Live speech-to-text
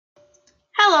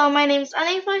Hello, my name is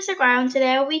Ana Felisa Guerrero, and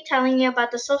today I will be telling you about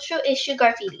the social issue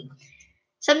graffiti.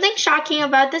 Something shocking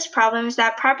about this problem is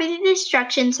that property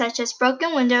destruction such as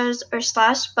broken windows or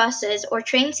slashed buses or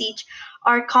train seats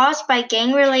are caused by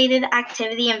gang-related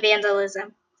activity and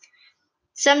vandalism.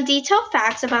 Some detailed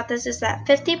facts about this is that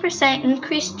 50%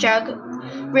 increased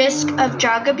risk of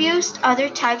drug abuse, other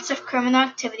types of criminal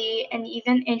activity, and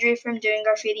even injury from doing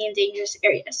graffiti in dangerous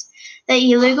areas.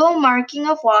 The illegal marking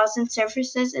of walls and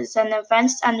surfaces is an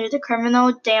offense under the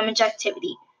criminal damage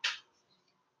activity.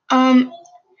 Some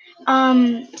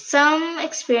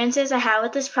experiences I had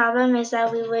with this problem is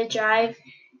that we would drive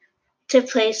to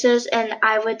places and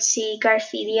I would see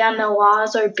graffiti on the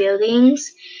walls or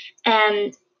buildings,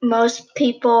 and most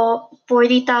people,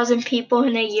 40,000 people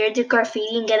in a year, do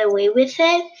graffiti and get away with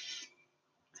it.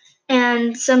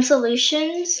 And some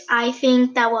solutions I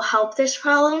think that will help these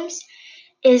problems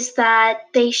is that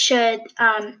they should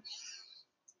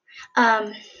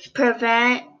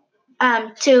prevent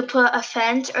to put a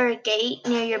fence or a gate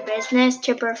near your business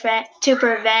to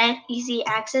prevent easy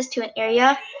access to an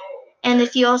area. And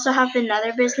if you also have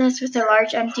another business with a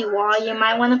large empty wall, you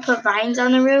might want to put vines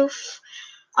on the roof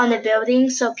on the building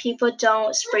so people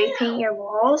don't spray paint your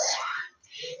walls.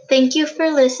 Thank you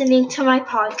for listening to my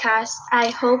podcast. I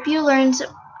hope you learned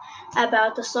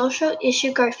about the social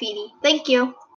issue graffiti. Thank you.